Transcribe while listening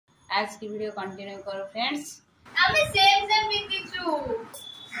आज की video continue करो फ्रेंड्स। আমি সেম সেম বিকিছু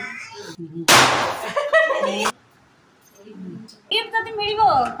गिफ्ट कति मिलिबो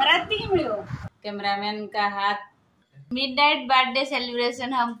राति की मिलिबो। कैमरामैन का हाथ। मिडनाइट बर्थडे सेलिब्रेशन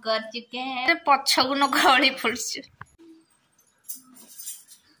हम कर चुके हैं। ପଛକୁ ନ ଗଳି ପଡୁଛି।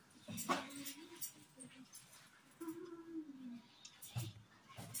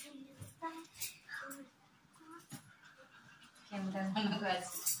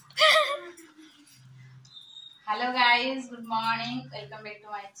 Hello guys, good morning, welcome back to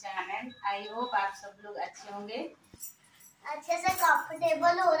my channel. I hope आप सब लोग अच्छे होंगे, अच्छे से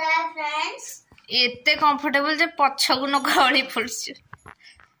कंफर्टेबल हो रहा है फ्रेंड्स। एते कंफर्टेबल जे पछगु न गळी पड़छ।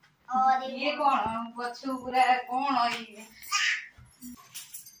 और ये कौन पछु पूरा कौन होई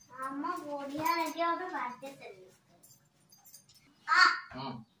मामा बढ़िया लगे और बर्थडे सेलिब्रेट।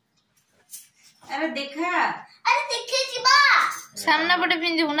 अरे देखा, अरे देखे जीवा सामना पटे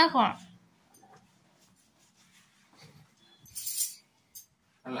पिंजू ना कोन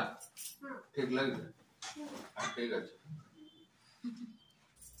हला ठीक लग ठीक है।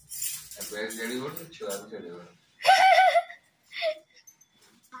 बैग रेडी हो तो छुआ भी चले हो।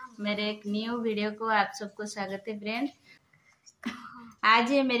 मेरे एक न्यू वीडियो को आप सबको स्वागत है फ्रेंड। आज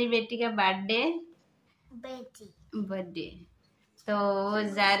है मेरी बेटी का बर्थडे तो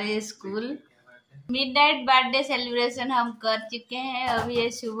जा रहे स्कूल। मिडनाइट बर्थडे सेलिब्रेशन हम कर चुके हैं। अभी ये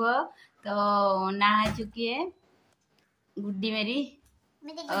सुबह तो नहा चुकी है गुड्डी मेरी।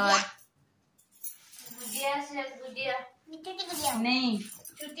 और गुड़िया नहीं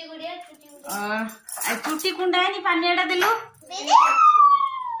छुट्टी गुड़िया और छुट्टी कुंडा है नहीं पानी एड़ा दिलो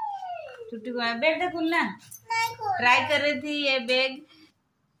छुट्टी को बैग खुलना ट्राई कर रही थी ये बैग।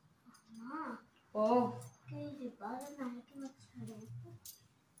 ओ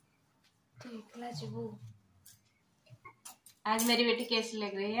आज मेरी बेटी कैसी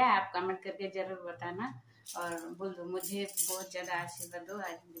लग रही है आप कमेंट करके जरूर बताना और बोल दो मुझे बहुत ज्यादा आशीर्वाद दो।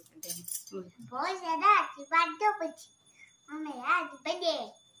 आज बहुत ज्यादा आशीर्वाद दो मेरा आज बर्थडे।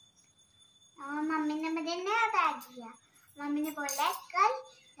 मम्मी ने मुझे नया बैग दिया। मम्मी ने बोला कल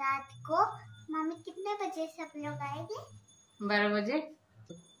रात को मम्मी कितने बजे सब लोग आएंगे? 12 बजे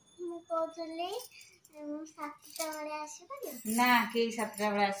ना के 7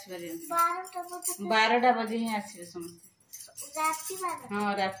 बजे आसबे 12टा बजे ही आसबे समस्त। हाँ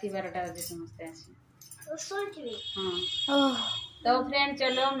रात 12टा बजे समस्त आसबे। हाँ तो फ्रेंड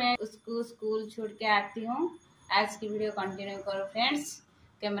चलो मैं उसको स्कूल छोड़ के आती हूँ। आज की वीडियो कंटिन्यू करो फ्रेंड्स।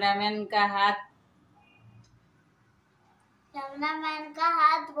 कैमरामैन का हाथ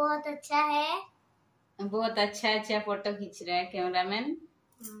बहुत अच्छा है। बहुत अच्छा फोटो खींच रहा है कैमरामैन।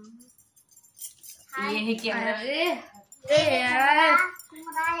 ये है कैमरा।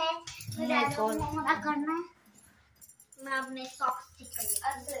 करना है मैं अपने सॉक्स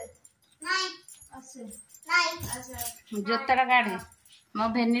नहीं जोतरा काढे मग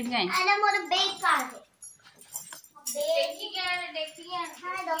भेनिट काय अरे मोर बैग काढे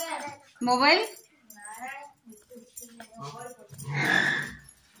मोबाइल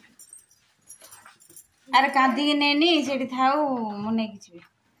अरे कांदी की नहीं सेठी थाऊ मुने किछि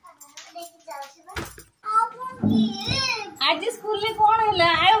आज स्कूल रे कोन हला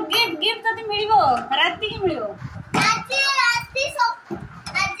आयो गिफ्ट कति मिलिबो राति की मिलिबो राति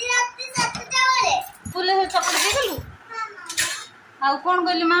 7टा बजे स्कूल से चॉकलेट दे देलु। आ कोन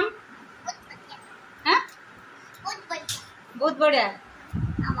कहली मैम हां बहुत बढ़िया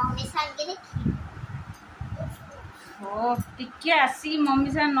मम्मी संगे देखी ओ टिके आसी मम्मी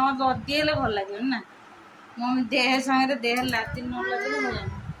सा न ददिएले भल लागे ना। मम्मी देह संगे देह लाती न लगे भल।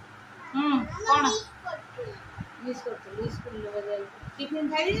 कोन मिस करते स्कूल ले बजाई टिफिन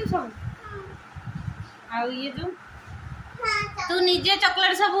खाई जे सब। आ ये जो तू निजे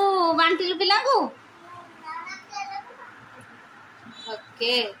चॉकलेट सब बांटिलु पिला को।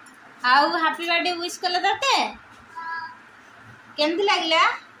 ओके आउ हैप्पी बर्थडे विश कले दते केमती लागला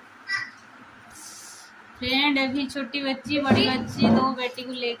फ्रेंड। अभी छोटी बच्ची बड़ी बच्ची दो बेटी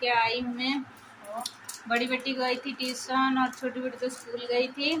को लेके आई हूँ मैं। बड़ी बेटी गई थी ट्यूशन और छोटी बेटी तो स्कूल गई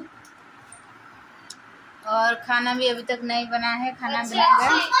थी। और खाना भी अभी तक नहीं बना है, खाना बनाएगा।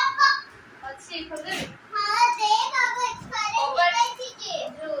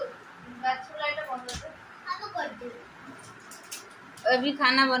 अभी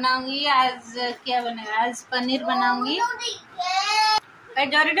खाना बनाऊंगी। आज क्या बनेगा? आज पनीर बनाऊंगी।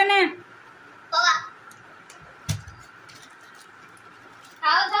 जरूरी ने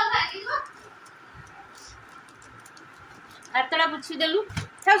हाथड़ा पुछी देलु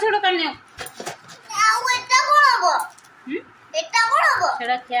सब छोड़ करने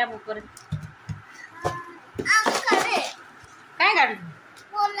सेड़ा क्या ऊपर काहे काढ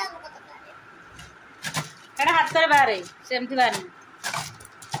ଏଟା ହାତରେ ବାହାରେ ସେମିତି ବାହାରେ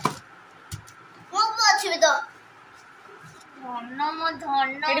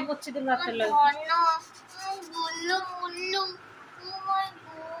ଏଠି ପୋଛିଦେଲୁ ହାତରେ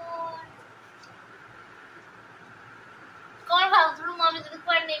କଣ ଭାବୁଥିଲୁ ମମି ତତେ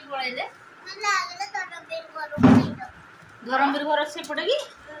କୁଆଡେ ନେଇ ପଳେଇଲେ? ଧରମପୁର ଘର ସେପଟେ କି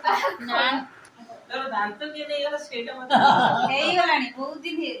ନା ଦାନ୍ତ କିଏ ନେଇଗଲା ସେଇଟା ମତେ ହେଇଗଲାଣି ବହୁତ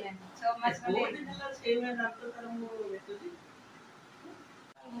ଦିନ ହେଇଗଲାଣି 6 ମାସ ଖଣ୍ଡେ ବହୁତ ଦିନ ହେଲା ସେଇ ଭଳିଆ ଦାନ୍ତ ତାର ମୁଁ ଦେଖୁଛି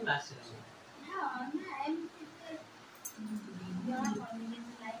ମୁଁ ଆସିଲା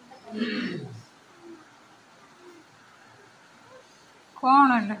କଣ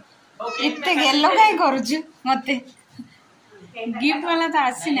ହେଲା ଏତେ ଗେଲ କାଇଁ କରୁଛୁ ମତେ गिफ्ट वाला तो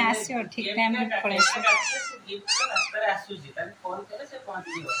आसी ना आसी ठीक टाइम पे पड़े गिफ्ट रास्ता रे आसुची ताले फोन करे से पहुंच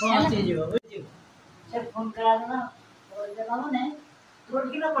जिवो से फोन करा ना और जे काम ने रोड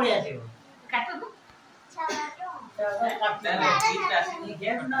की ना पड़े आसीबो काटो तो काटता है गिफ्ट आसी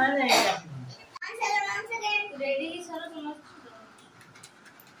गेट ना रे रेडी सर तुम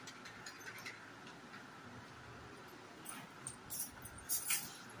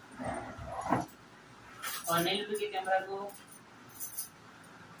अनिल के कैमरा को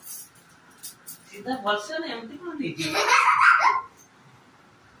सीधा भलसे ना एमती कोन दीजिए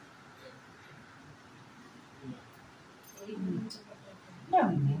ना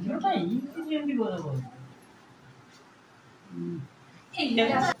मुझे इनकी जेमती बोलो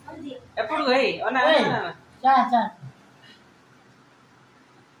ఎప్పుడు పోయి ఓనా చా చా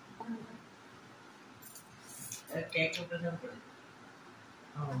కేక్ కొట్టడం పడు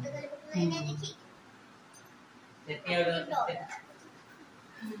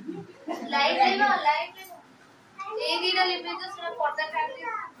लाइट ले लो ए दीदा लिपे तो सिर्फ पर्दा काट दे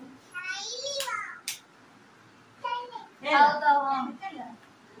आओ तो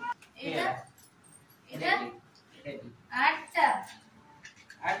इधर इधर 8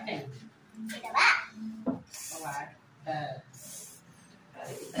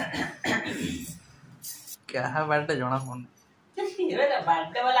 क्या है बर्थडे जोना फोन ये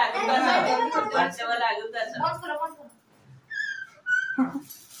बर्थडे वाला आगु बर्थडे वाला आगु बंद करो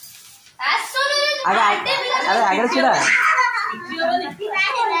आज सुनो अरे अरे आगे छिड़ा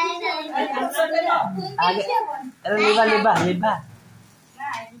आगे अरे लिबा लिबा लिबा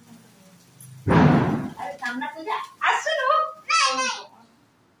अरे सामने तो जा आज सुनो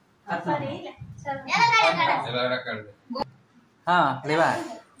नहीं हाँ लिबा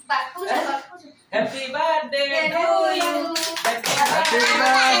बापू happy birthday to you happy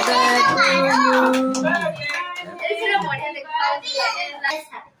birthday to you इसलिए बढ़िया देखा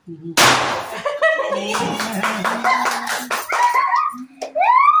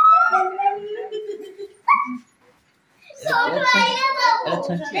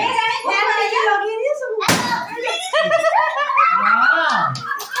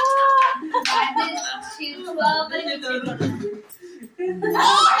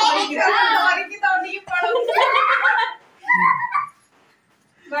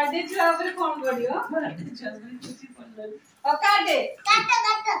बर्थडे छुआ पर कौन पड़ियो ओ काटे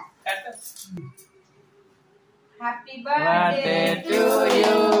happy birthday to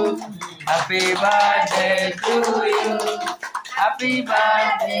you happy birthday to you happy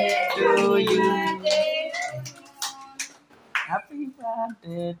birthday to you happy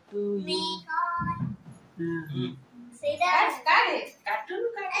birthday to you काटे कार्टून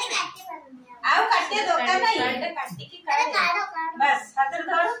आओ काटे दोकान नहीं एटा काटी की काटे बस हाथ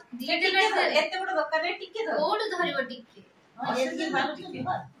धर लिटिल बिट एते बड़ दोकान रे टिके धर कोड धरिबो टिके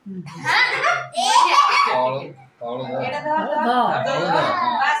एटा धर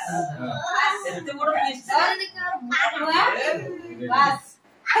बस एते बड़ पीस बस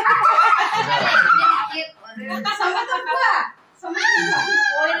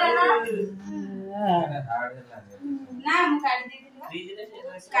ना मु काट दे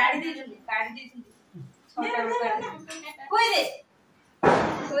कोई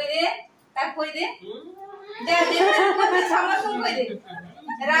दे ता कोई दे दे समस्त कोई दे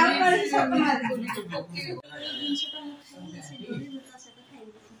राम पर सब मार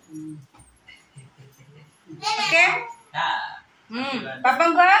ओके पापा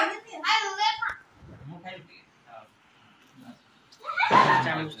को मु खाइ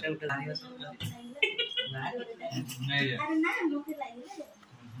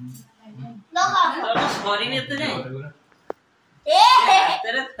सॉरी नहीं तो जाए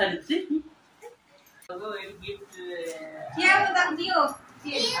तेरे खर्चे तो ये गिफ्ट क्या बता दियो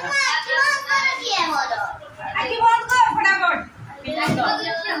आगे बंद कर फटाफट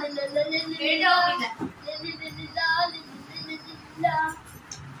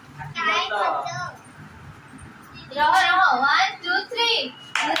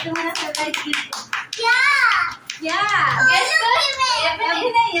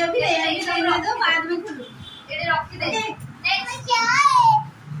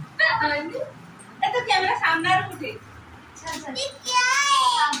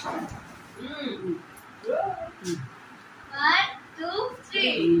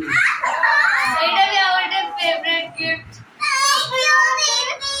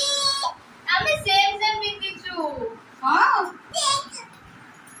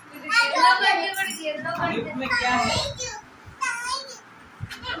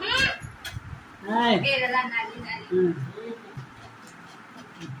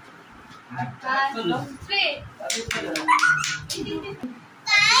खोलो Three. अभी खोलो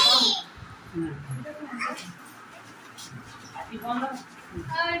आखी बंद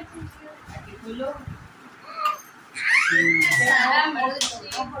आखी खोलो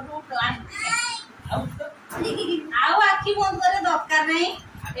ଆଉ ଆଖି ବନ୍ଦ କରିବା ଦରକାର ନାହିଁ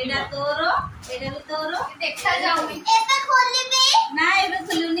ଏଇଟା ତୋର ଏଇଟା ବି ତୋର देखा जाऊंगी ଏବେ ଖୋଲିବି ନା ଏବେ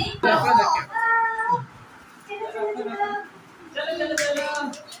ଖୋଲୁନି चलो चलो चलो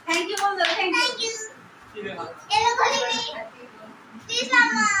थैंक यू बंद करो थैंक थैंक यू यू ଏବେ ଖୋଲିବି ପ୍ଲିଜ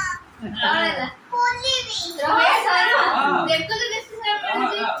ମାମା ଖୋଲିବି देखो तो किसके साथ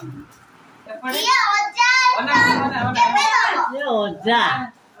ଇଏ ଅଜା ओना ओना ओना କେବେ ହବ ये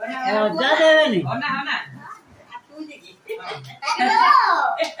ओजा देवेनी ओना ओना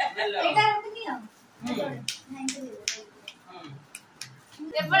ଏଇଟା ଗୋଟେ ନିଅ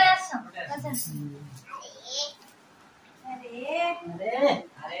एपड़े आसो अरे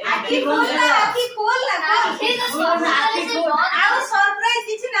अरे आखी खोल ना आखी खोल ना ठीक है साले से बहुत ଆଉ ସରପ୍ରାଇଜ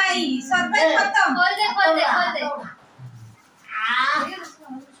କିଛି ନାହିଁ ସରପ୍ରାଇଜ ଖତମ खोल दे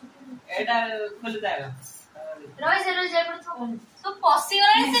एटा खोल जाएगा रोज एपड़ तो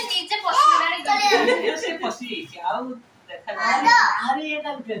पसिगलानी से नीचे पसिगलानी ये से पसी आउ देखा जाए अरे ये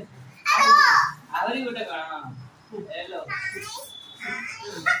कर आवरी गोटे कण हेलो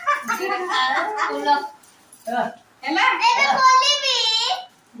खोलो ହେଲା ଏବେ ଖୋଲିବି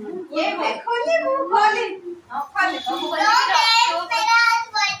ये